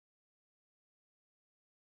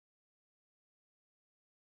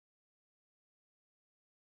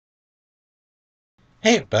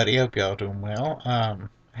Hey everybody, hope y'all doing well.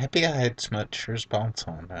 Happy I had so much response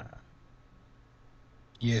on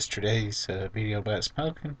yesterday's video about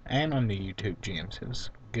smoking and on the YouTube gyms. It was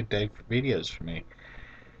a good day for videos for me.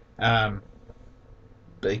 Um,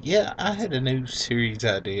 but yeah, I had a new series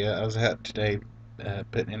idea. I was out today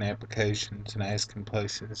putting in applications and asking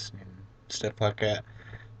places and stuff like that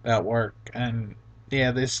about work. And yeah,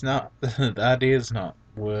 this not the idea is not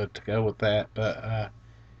would to go with that, but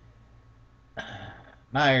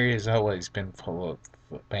my area's always been full of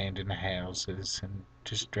abandoned houses and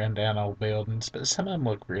just run down old buildings, but some of them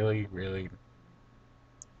look really, really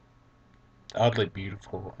oddly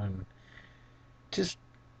beautiful and just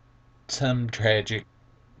some tragic.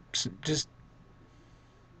 Just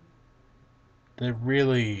they're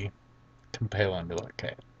really compelling to look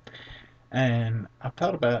at. And I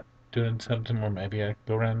thought about doing something where maybe I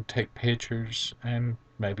go around and take pictures and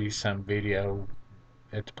maybe some video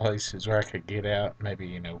at the places where I could get out,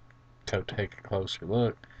 maybe, go take a closer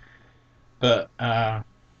look. But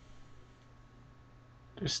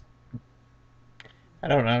just I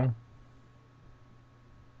don't know.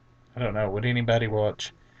 I don't know. Would anybody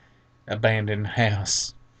watch abandoned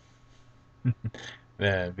house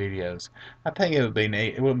videos? I think it would be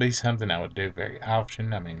neat. It wouldn't be something I would do very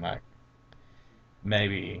often. I mean, like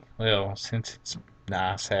maybe, well, since it's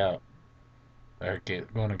nice out or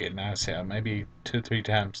going to get nice out, maybe 2 or 3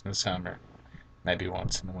 times in the summer, maybe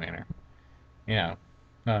once in the winter. You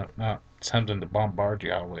know, not something to bombard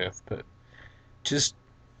y'all with, but just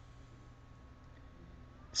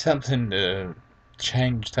something to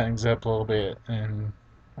change things up a little bit. And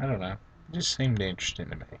I don't know, it just seemed interesting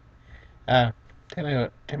to me. Uh, tell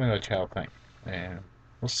me what y'all think, and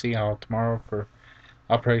we'll see y'all tomorrow for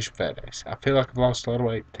Operation Fat Days. I feel like I've lost a lot of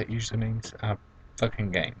weight. That usually means I've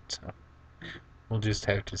fucking gained. So we'll just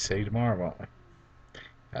have to see tomorrow, won't we?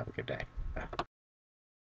 Have a good day. Bye.